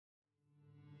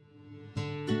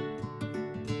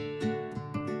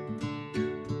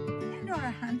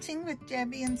Hunting with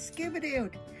Debbie and Scuba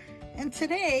Dude. And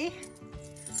today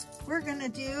we're gonna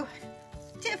do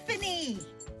Tiffany.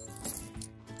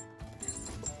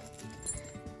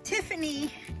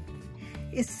 Tiffany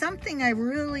is something I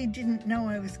really didn't know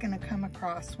I was gonna come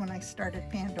across when I started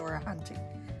Pandora hunting,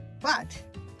 but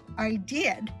I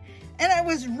did, and I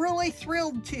was really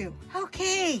thrilled to.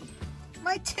 Okay,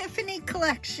 my Tiffany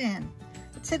collection.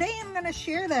 Today I'm gonna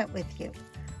share that with you.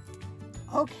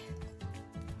 Okay.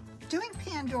 Doing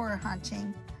Pandora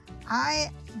hunting,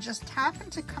 I just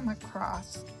happened to come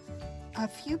across a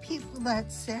few people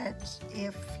that said,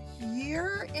 if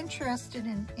you're interested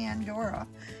in Pandora,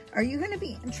 are you going to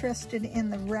be interested in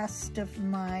the rest of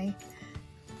my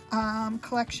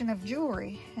collection of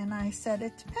jewelry? And I said,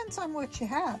 it depends on what you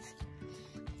have.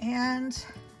 And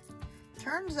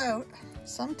turns out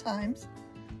sometimes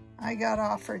I got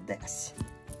offered this.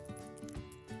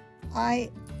 I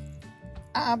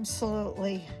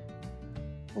absolutely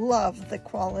love the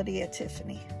quality of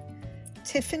Tiffany.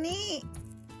 Tiffany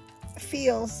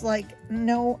feels like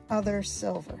no other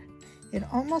silver. It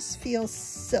almost feels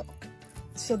silk.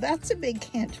 So that's a big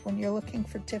hint when you're looking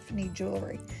for Tiffany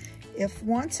jewelry. If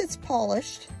once it's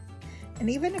polished, and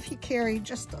even if you carry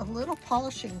just a little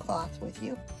polishing cloth with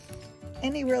you,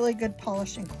 any really good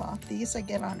polishing cloth, these I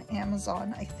get on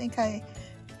Amazon. I think I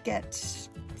get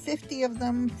 50 of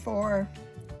them for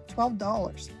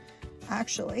 $12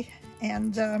 actually.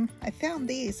 And I found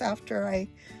these after I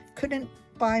couldn't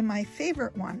buy my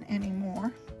favorite one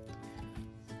anymore,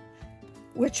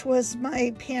 which was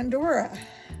my Pandora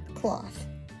cloth.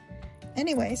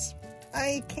 Anyways,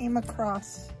 I came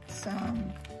across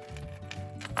some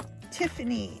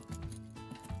Tiffany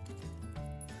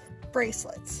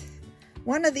bracelets.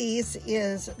 One of these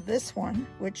is this one,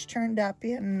 which turned up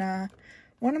in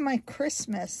one of my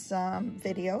Christmas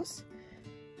videos.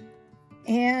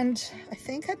 And I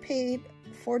think I paid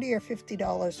 $40 or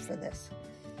 $50 for this.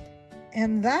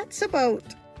 And that's about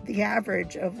the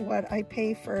average of what I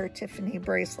pay for a Tiffany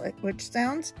bracelet, which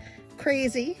sounds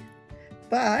crazy,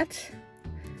 but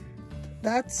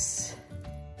that's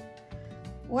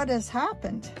what has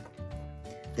happened.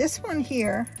 This one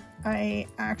here, I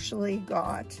actually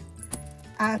got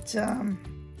at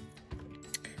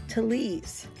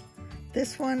Talese.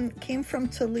 This one came from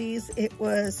Talese. It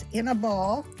was in a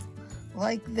ball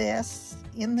like this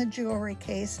in the jewelry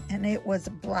case, and it was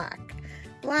black.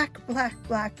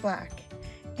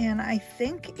 And I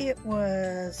think it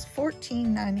was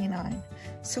 $14.99.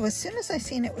 So as soon as I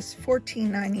seen it was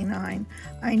 $14.99,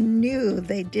 I knew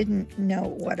they didn't know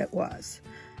what it was.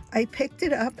 I picked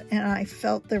it up and I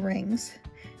felt the rings,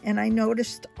 and I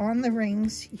noticed on the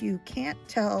rings you can't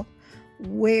tell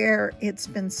where it's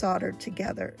been soldered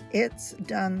together. It's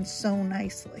done so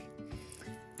nicely.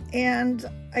 And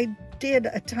I did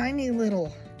a tiny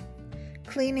little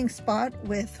cleaning spot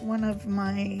with one of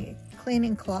my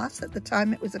cleaning cloths. At the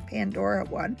time it was a Pandora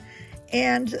one,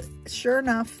 and sure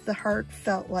enough the heart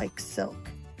felt like silk.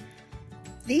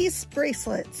 These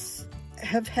bracelets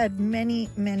have had many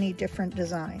different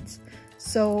designs.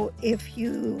 So if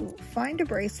you find a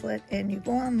bracelet and you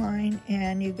go online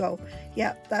and you go,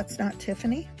 yeah, that's not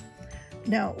Tiffany,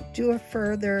 no, do a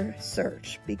further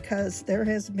search, because there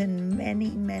has been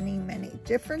many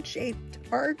different shaped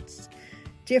hearts,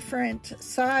 different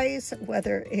size,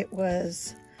 whether it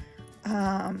was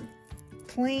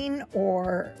plain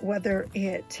or whether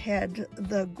it had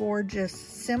the gorgeous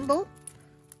symbol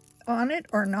on it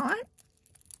or not,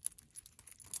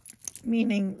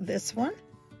 meaning this one.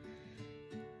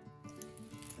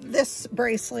 This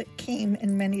bracelet came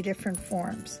in many different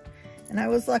forms, and I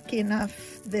was lucky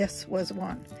enough this was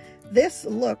one. This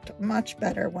looked much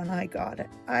better when I got it.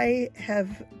 I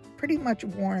have pretty much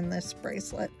worn this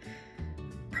bracelet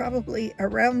probably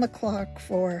around the clock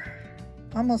for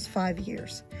almost 5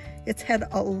 years. It's had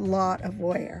a lot of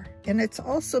wear, and it's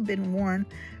also been worn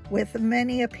with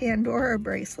many a Pandora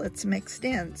bracelets mixed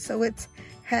in. So it's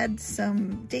had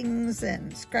some dings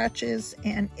and scratches,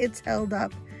 and it's held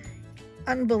up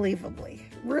unbelievably.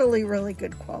 Really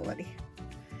good quality.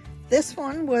 This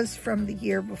one was from the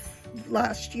year before,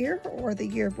 last year or the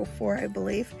year before, I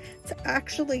believe. It's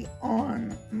actually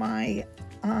on my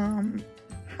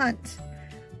hunt.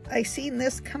 I seen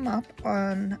this come up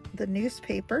on the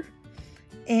newspaper,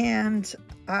 and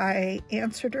I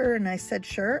answered her and I said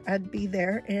sure, I'd be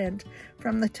there. And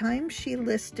from the time she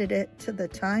listed it to the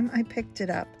time I picked it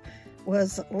up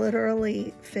was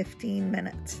literally 15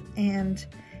 minutes, and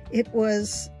it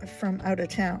was from out of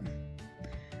town.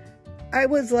 I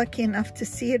was lucky enough to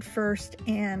see it first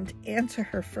and answer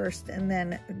her first and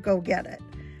then go get it.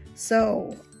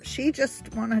 So she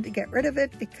just wanted to get rid of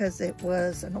it because it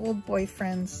was an old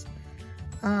boyfriend's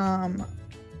it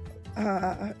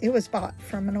was bought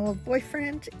from an old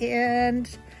boyfriend,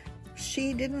 and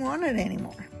she didn't want it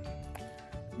anymore.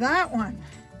 That one.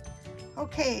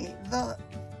 Okay, the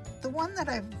one that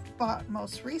I've bought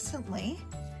most recently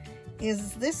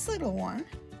is this little one.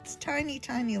 It's tiny,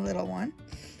 tiny little one.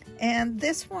 And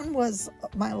this one was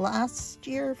my last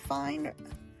year find,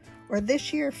 or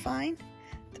this year find.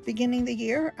 At the beginning of the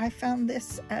year, I found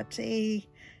this at a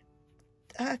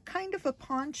kind of a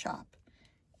pawn shop.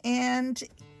 And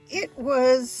it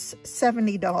was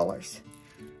 $70.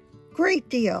 Great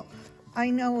deal. I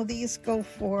know these go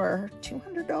for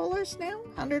 $200 now,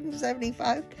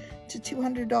 $175 to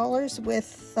 $200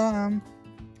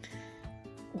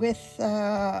 with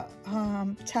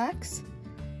tax.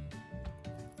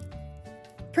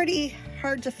 Pretty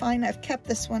hard to find. I've kept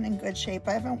this one in good shape.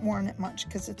 I haven't worn it much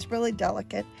because it's really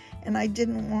delicate, and I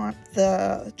didn't want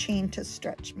the chain to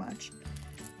stretch much.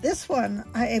 This one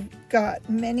I've got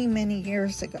many, many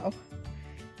years ago,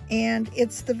 and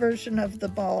it's the version of the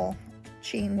ball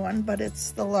chain one, but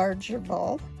it's the larger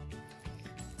ball.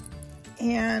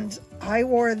 And I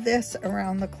wore this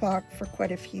around the clock for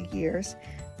quite a few years,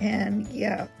 and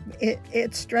yeah,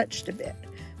 it stretched a bit.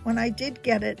 When I did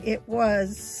get it, it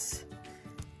was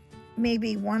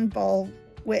maybe one ball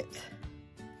width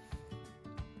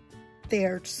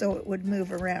there, so it would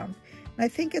move around. And I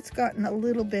think it's gotten a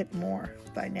little bit more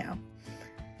by now.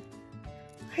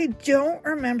 I don't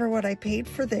remember what I paid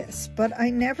for this, but I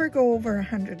never go over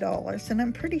 $100, and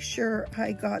I'm pretty sure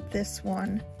I got this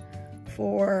one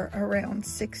for around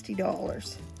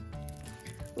 $60.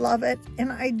 Love it,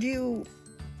 and I do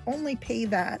only pay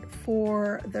that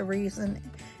for the reason,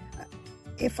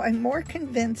 if I'm more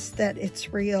convinced that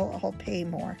it's real, I'll pay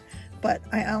more. But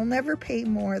I'll never pay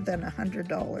more than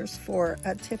 $100 for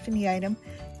a Tiffany item,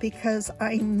 because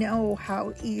I know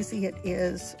how easy it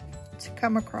is to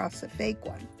come across a fake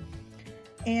one.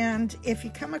 And if you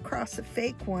come across a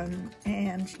fake one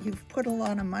and you've put a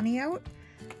lot of money out,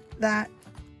 that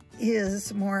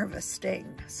is more of a sting.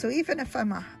 So even if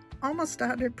I'm almost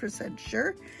 100%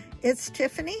 sure it's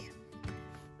Tiffany,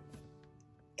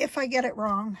 if I get it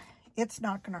wrong, it's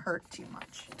not going to hurt too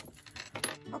much.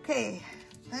 Okay,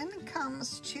 then it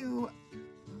comes to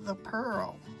the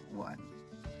pearl one.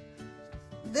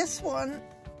 This one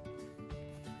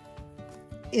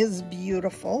is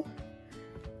beautiful.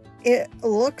 It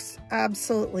looks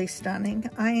absolutely stunning.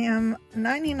 I am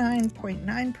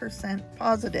 99.9%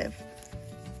 positive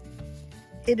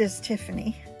it is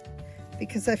Tiffany,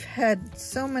 because I've had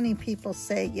so many people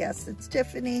say, yes, it's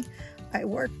Tiffany. I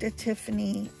worked at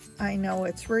Tiffany. I know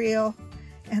it's real.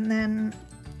 And then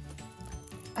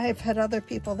I've had other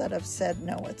people that have said,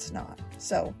 no, it's not.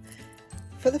 So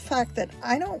for the fact that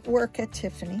I don't work at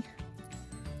Tiffany,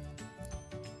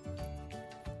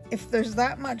 if there's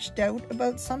that much doubt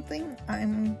about something,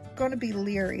 I'm going to be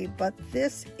leery, but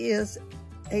this is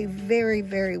a very,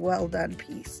 very well done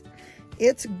piece.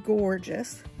 It's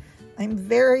gorgeous. I'm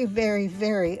very, very,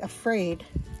 very afraid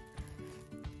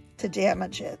to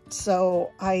damage it,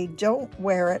 so I don't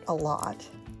wear it a lot,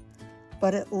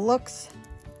 but it looks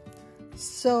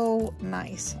so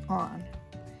nice on.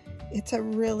 It's a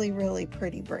really, really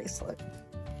pretty bracelet.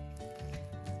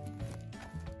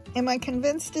 Am I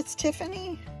convinced it's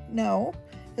Tiffany? No.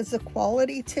 Is the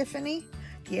quality Tiffany?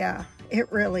 Yeah,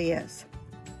 it really is.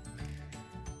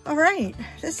 All right,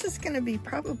 this is going to be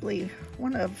probably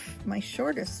one of my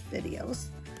shortest videos,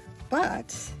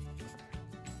 but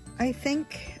I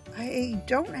think I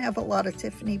don't have a lot of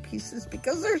Tiffany pieces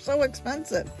because they're so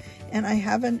expensive, and I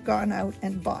haven't gone out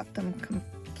and bought them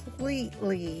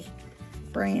completely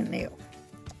brand new.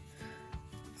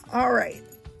 All right,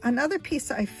 another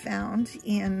piece I found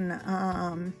in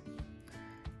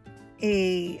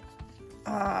a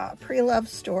Preloved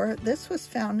store. This was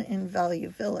found in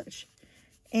Value Village,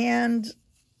 and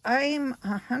I'm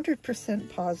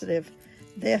 100% positive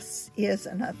this is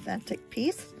an authentic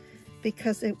piece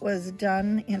because it was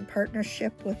done in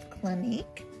partnership with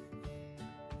Clinique,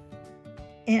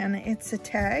 and it's a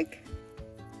tag,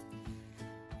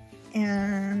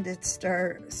 and it's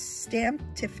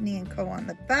stamped Tiffany & Co on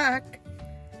the back.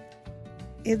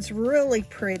 It's really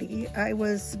pretty. I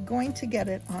was going to get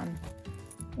it on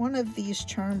one of these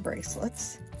charm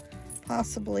bracelets,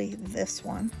 possibly this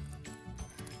one.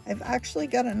 I've actually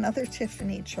got another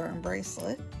Tiffany charm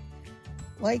bracelet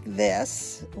like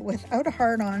this without a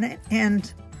heart on it,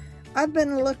 and I've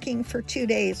been looking for 2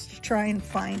 days to try and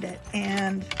find it,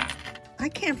 and I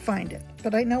can't find it,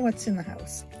 but I know it's in the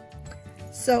house.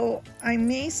 So I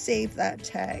may save that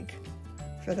tag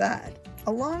for that.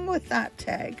 Along with that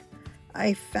tag,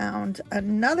 I found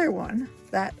another one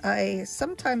that I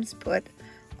sometimes put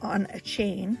on a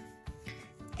chain.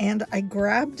 And I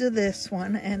grabbed this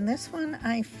one, and this one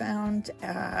I found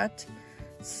at,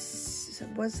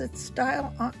 was it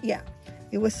Style On? Yeah,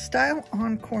 it was Style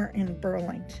Encore in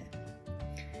Burlington.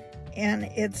 And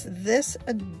it's this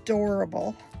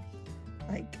adorable,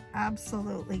 like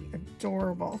absolutely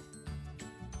adorable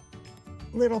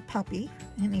little puppy.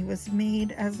 And he was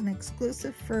made as an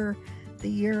exclusive for the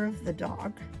Year of the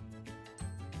Dog.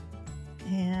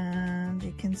 And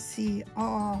you can see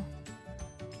all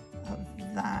of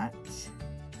that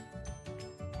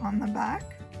on the back.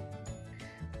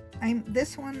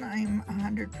 This one I'm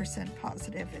 100%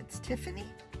 positive it's Tiffany.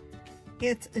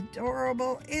 It's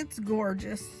adorable, it's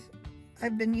gorgeous.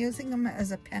 I've been using him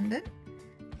as a pendant,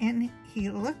 and he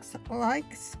looks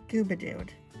like Scooby-Doo.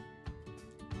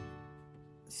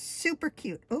 Super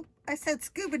cute. Oh, I said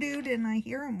Scooby-Doo, and I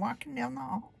hear him walking down the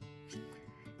hall.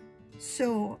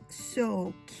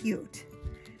 So cute.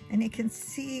 And you can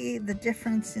see the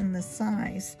difference in the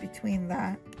size between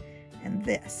that and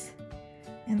this.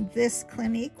 And this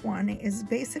Clinique one is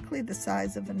basically the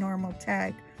size of a normal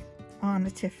tag on a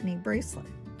Tiffany bracelet.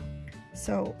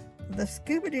 So the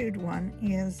Scooby-Doo one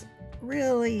is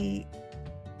really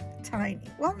tiny.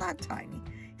 Well, not tiny.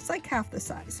 It's like half the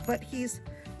size, but he's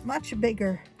much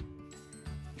bigger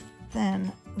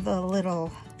than the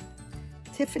little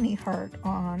Tiffany heart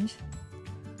on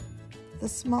the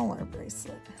smaller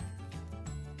bracelet.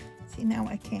 See, now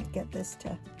I can't get this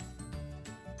to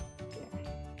there.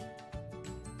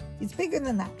 He's bigger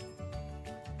than that.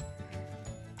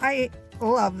 I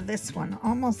love this one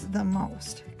almost the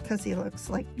most because he looks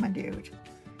like my dude,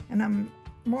 and I'm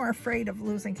more afraid of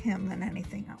losing him than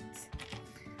anything else.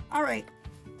 All right,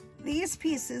 these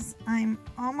pieces I'm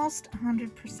almost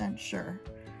 100% sure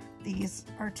these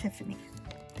are Tiffany.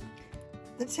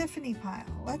 The Tiffany pile.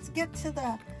 Let's get to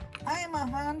the, I am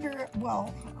 100,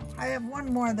 well, I have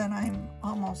one more that I'm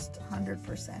almost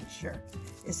 100% sure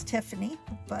is Tiffany,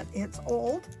 but it's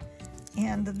old.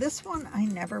 And this one I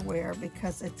never wear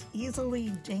because it's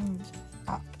easily dinged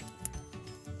up.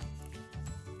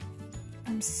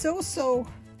 I'm so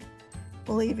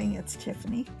believing it's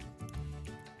Tiffany.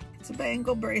 It's a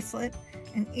bangle bracelet,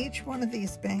 and each one of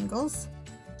these bangles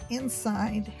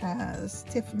inside has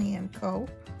Tiffany & Co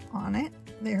on it.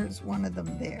 There's one of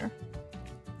them there.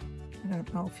 I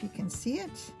don't know if you can see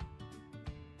it.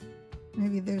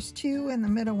 Maybe there's two, and the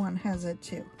middle one has it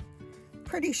too.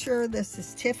 Pretty sure this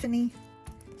is Tiffany,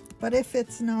 but if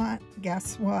it's not,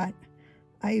 guess what?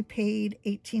 I paid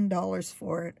 $18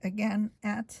 for it, again,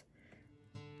 at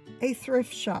a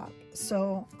thrift shop,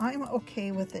 so I'm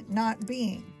okay with it not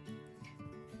being.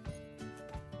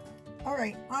 All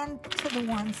right, on to the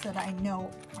ones that I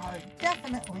know are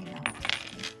definitely not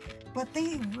Tiffany, but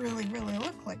they really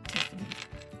look like Tiffany.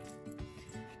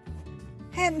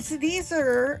 And these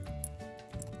are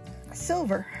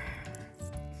silver.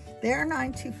 They're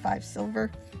 925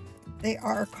 silver. They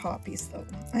are copies though.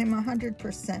 I'm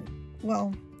 100%,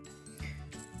 well,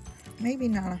 maybe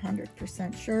not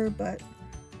 100% sure, but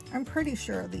I'm pretty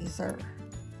sure these are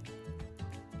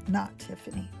not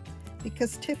Tiffany,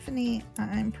 because Tiffany,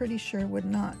 I'm pretty sure, would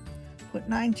not put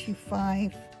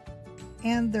 925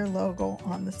 and their logo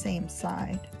on the same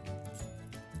side.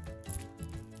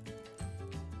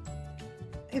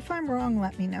 If I'm wrong,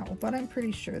 let me know, but I'm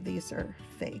pretty sure these are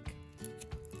fake.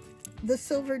 The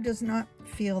silver does not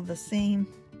feel the same.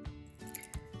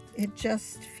 It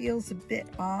just feels a bit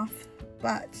off,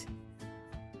 but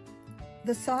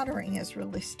the soldering is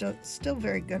really still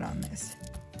very good on this.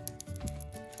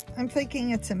 I'm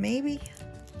thinking it's a maybe,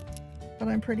 but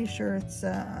I'm pretty sure it's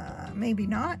maybe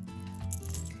not.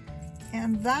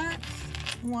 And that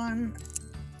one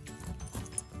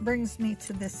brings me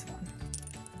to this one.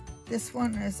 This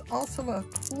one is also a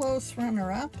close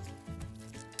runner-up.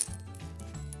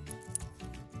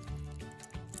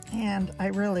 And I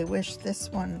really wish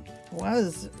this one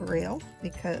was real,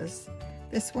 because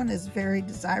this one is very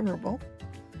desirable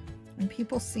and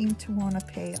people seem to want to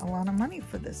pay a lot of money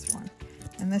for this one.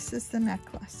 And this is the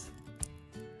necklace.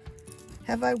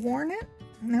 Have I worn it?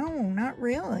 No, not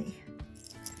really.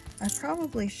 I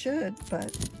probably should,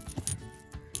 but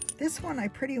this one I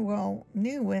pretty well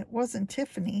knew it wasn't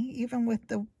Tiffany, even with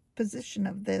the position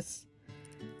of this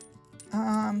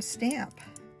stamp.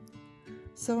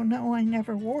 So no, I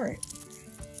never wore it.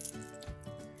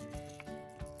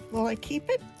 Will I keep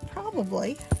it?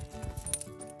 Probably.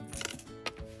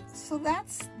 So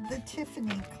that's the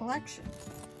Tiffany collection.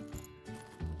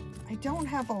 I don't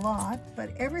have a lot,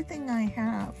 but everything I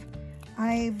have,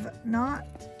 I've not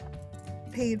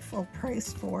paid full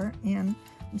price for, and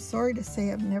I'm sorry to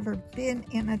say I've never been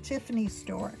in a Tiffany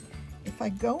store. If I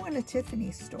go in a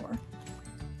Tiffany store,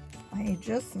 I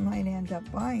just might end up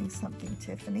buying something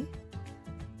Tiffany,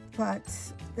 but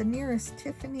the nearest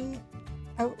Tiffany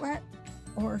outlet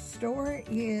or store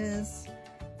is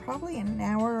probably an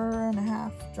hour and a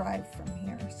half drive from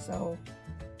here, so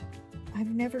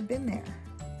I've never been there.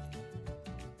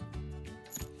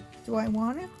 Do I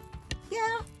want to?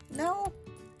 Yeah, no,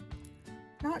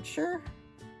 not sure.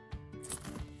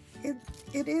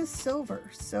 It is silver,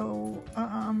 so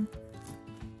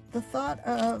the thought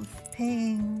of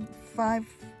paying $500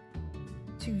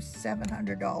 to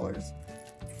 $700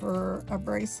 for a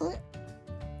bracelet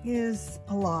is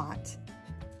a lot.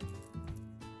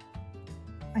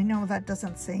 I know that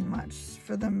doesn't say much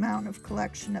for the amount of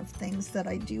collection of things that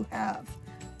I do have,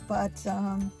 but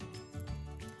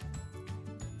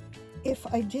if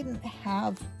I didn't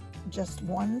have just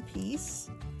one piece,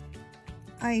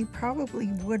 I probably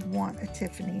would want a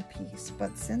Tiffany piece,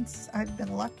 but since I've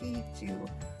been lucky to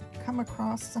come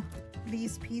across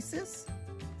these pieces,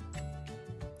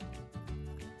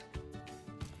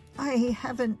 I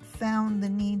haven't found the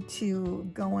need to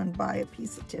go and buy a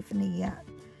piece of Tiffany yet.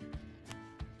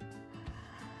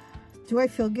 Do I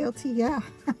feel guilty? Yeah,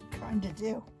 I kind of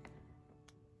do.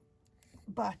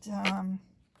 But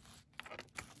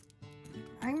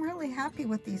I'm really happy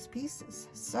with these pieces.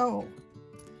 So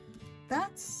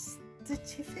that's the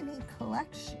Tiffany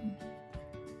collection.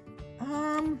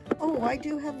 Oh, I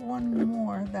do have one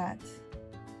more that,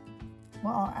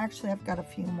 well, actually I've got a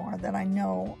few more that I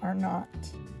know are not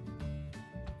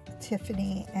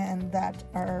Tiffany and that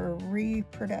are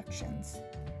reproductions.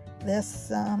 This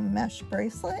mesh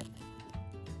bracelet,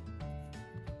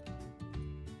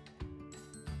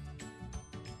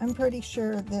 I'm pretty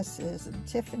sure this is a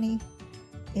Tiffany.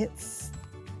 It's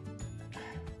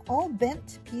all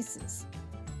bent pieces.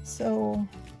 So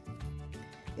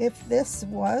if this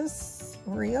was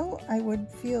real, I would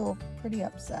feel pretty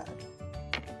upset.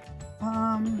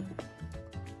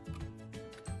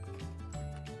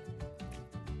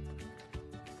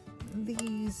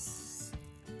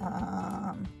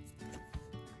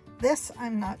 This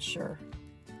I'm not sure.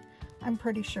 I'm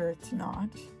pretty sure it's not.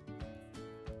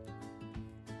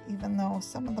 Even though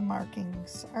some of the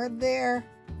markings are there.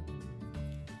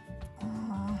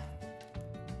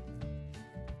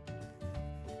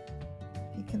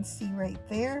 You can see right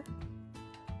there,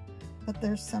 but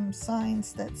there's some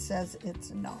signs that says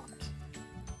it's not.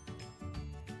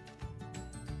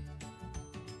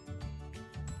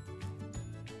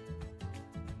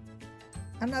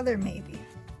 Another maybe.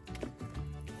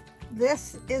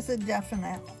 This is a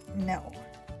definite no.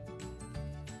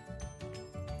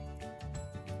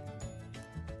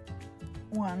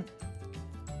 One,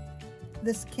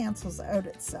 this cancels out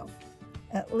itself.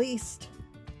 At least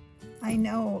I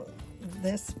know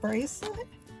this bracelet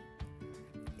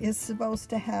is supposed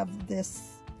to have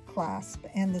this clasp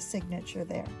and the signature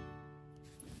there.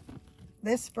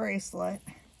 This bracelet,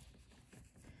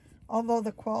 although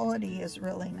the quality is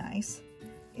really nice,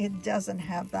 it doesn't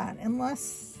have that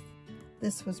unless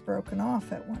this was broken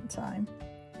off at one time.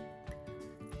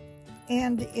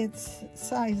 And it's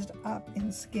sized up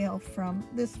in scale from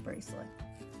this bracelet.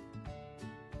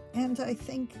 And I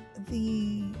think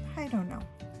I don't know.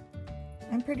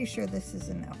 I'm pretty sure this is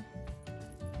a no.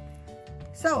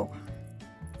 So,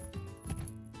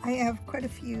 I have quite a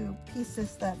few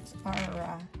pieces that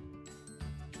are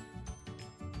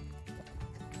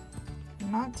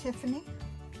not Tiffany.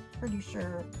 Pretty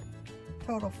sure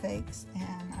total fakes,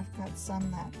 and I've got some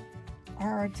that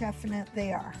are definite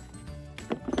they are.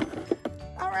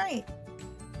 All right,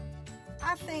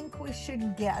 I think we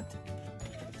should get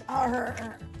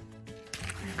our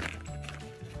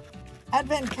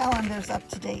advent calendars up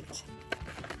to date.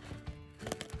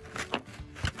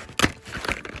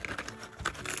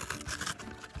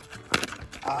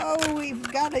 Oh,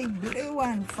 we've got a blue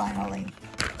one finally.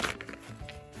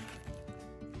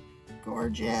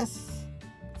 Gorgeous.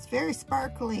 It's very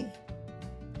sparkly.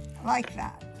 I like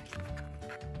that.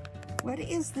 What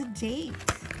is the date?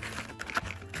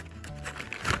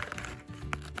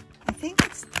 I think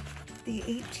it's the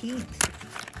 18th.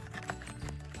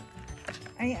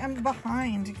 I am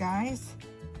behind, guys.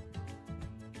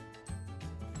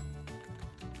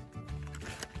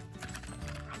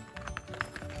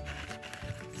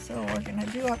 So we're gonna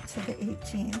do up to the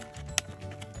 18th.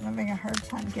 I'm having a hard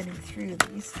time getting through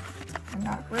these and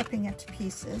not ripping it to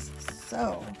pieces.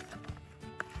 So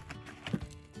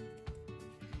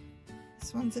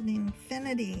this one's an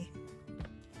infinity,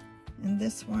 and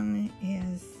this one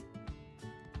is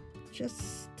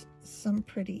just some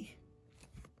pretty.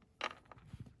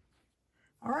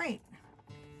 All right,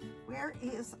 where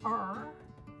is our,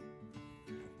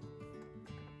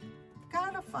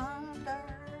 gotta find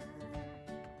her.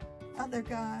 other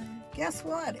guy. Guess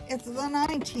what? It's the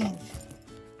 19th.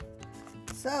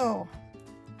 So,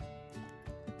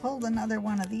 I pulled another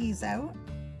one of these out.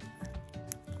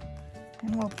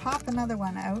 And we'll pop another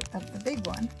one out of the big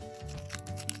one.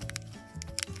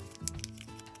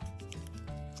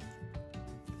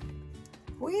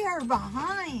 We are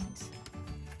behind.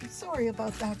 Sorry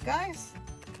about that, guys.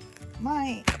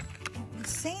 My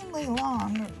insanely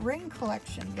long ring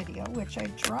collection video, which I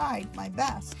tried my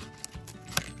best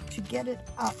to get it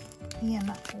up in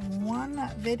one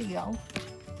video,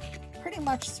 pretty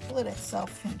much split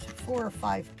itself into 4 or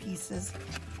 5 pieces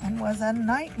and was a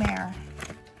nightmare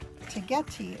to get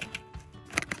to you.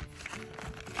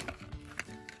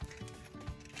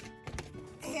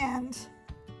 And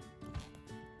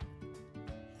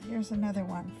here's another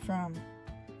one from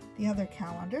the other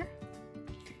calendar.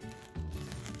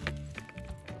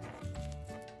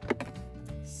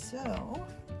 So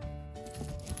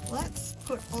let's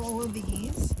put all of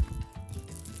these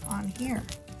on here.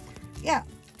 Yeah,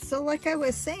 so like I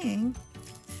was saying,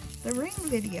 the ring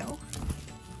video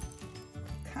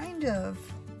kind of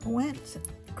went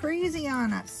crazy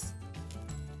on us.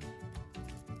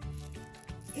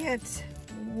 It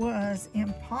was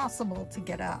impossible to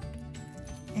get up,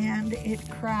 and it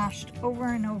crashed over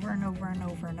and over and over and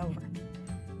over and over.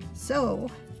 So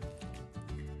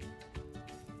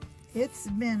it's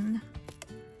been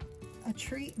a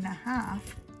treat and a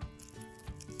half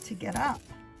to get up.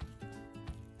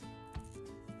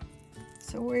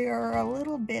 So we are a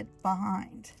little bit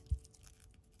behind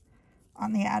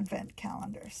on the advent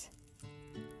calendars.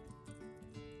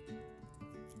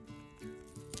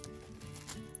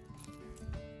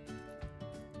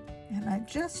 And I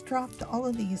just dropped all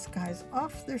of these guys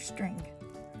off their string.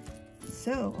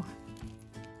 So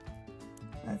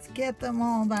let's get them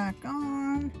all back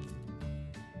on.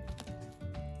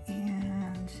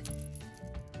 And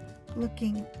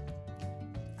looking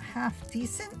half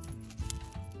decent.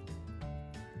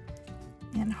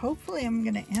 And hopefully I'm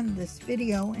going to end this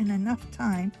video in enough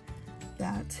time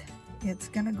that it's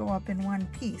going to go up in one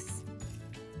piece.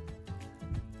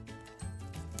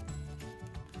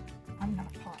 I'm going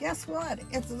to pause. Guess what?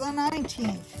 It's the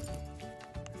 19th.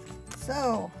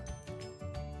 So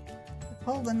I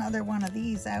pulled another one of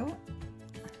these out.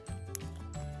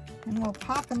 And we'll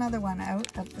pop another one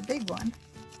out of the big one.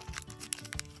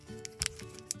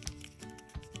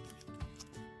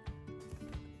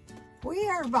 We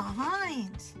are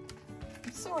behind.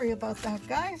 I'm sorry about that,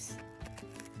 guys.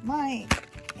 My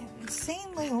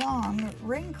insanely long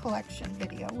ring collection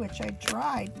video, which I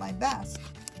tried my best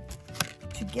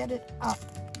to get it up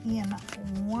in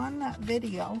one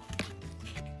video,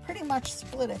 pretty much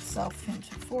split itself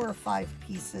into 4 or 5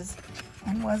 pieces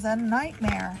and was a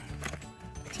nightmare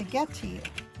to get to you.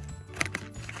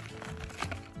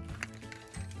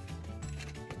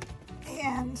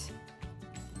 And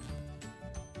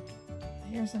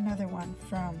here's another one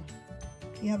from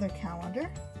the other calendar.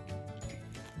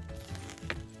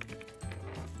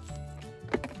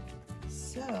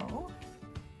 So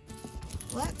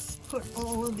let's put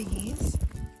all of these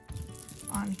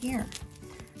on here.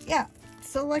 Yeah,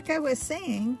 so like I was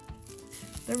saying,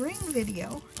 the ring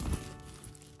video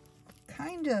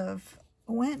kind of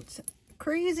went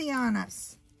crazy on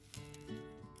us.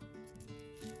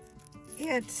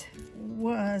 It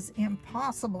was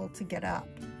impossible to get up,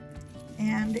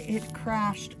 and it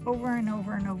crashed over and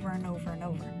over and over and over and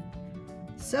over.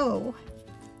 So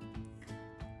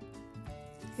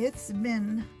it's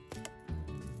been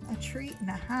a treat and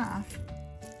a half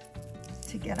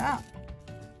to get up.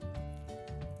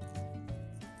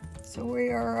 So we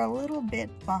are a little bit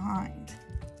behind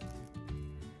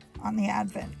on the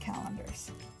advent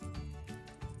calendars.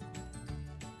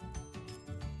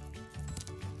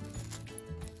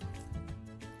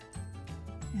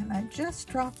 And I just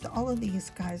dropped all of these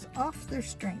guys off their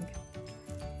string.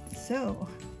 So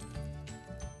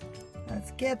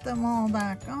let's get them all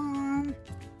back on.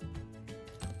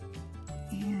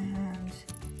 And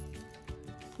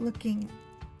looking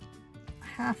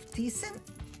half decent.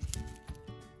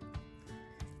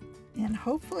 And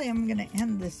hopefully I'm going to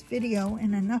end this video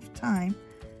in enough time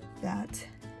that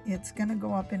it's going to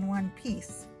go up in one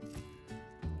piece.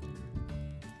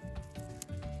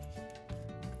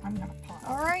 I'm going to pause.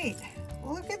 All right,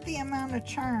 look at the amount of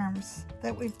charms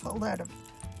that we pulled out of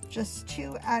just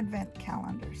 2 advent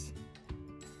calendars.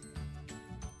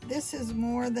 This is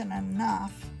more than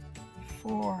enough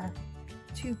for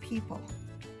 2 people,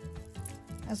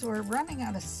 as we're running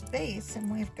out of space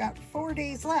and we've got 4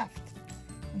 days left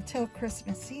until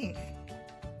Christmas Eve.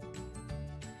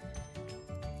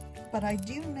 But I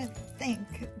do think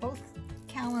both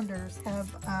calendars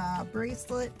have a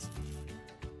bracelet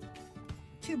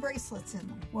 2 bracelets in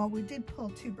them. Well, we did pull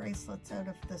 2 bracelets out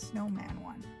of the snowman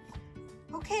one.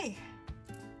 Okay,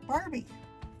 Barbie.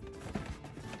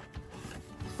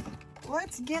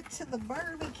 Let's get to the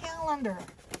Barbie calendar.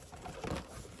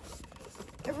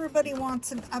 Everybody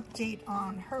wants an update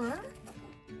on her.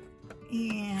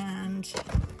 And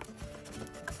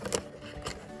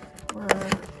we're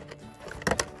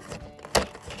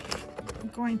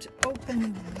going to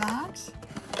open that.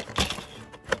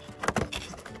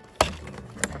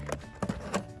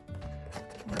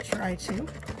 We'll try to.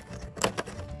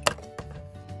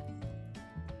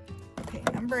 Okay,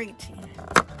 number 18.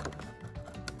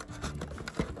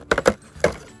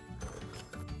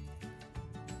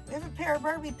 We have a pair of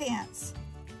Barbie pants.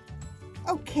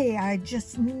 Okay, I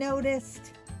just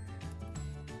noticed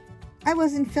I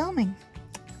wasn't filming.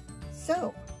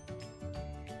 So,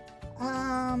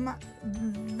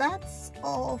 that's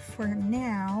all for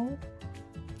now.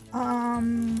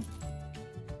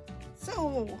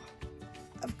 So,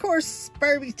 of course,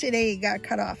 Barbie today got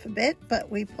cut off a bit, but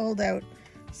we pulled out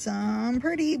some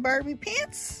pretty Barbie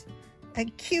pants, a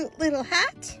cute little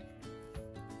hat,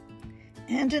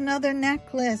 and another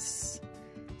necklace.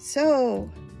 So,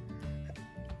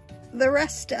 the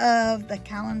rest of the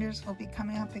calendars will be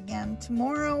coming up again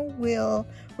tomorrow.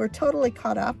 We're totally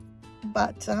caught up,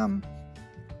 but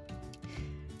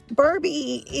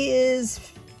Barbie is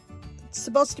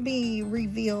supposed to be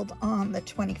revealed on the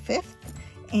 25th,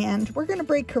 and we're going to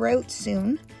break her out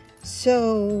soon.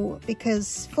 So,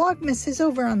 because Vlogmas is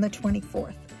over on the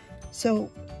 24th. So,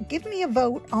 give me a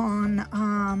vote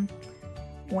on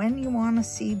when you want to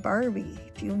see Barbie.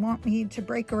 Do you want me to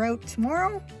break her out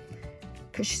tomorrow?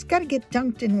 Because she's got to get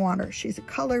dunked in water. She's a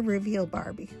color reveal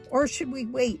Barbie. Or should we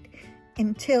wait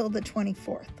until the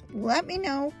 24th? Let me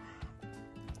know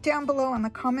down below in the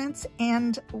comments,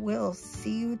 and we'll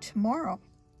see you tomorrow.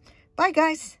 Bye,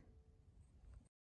 guys.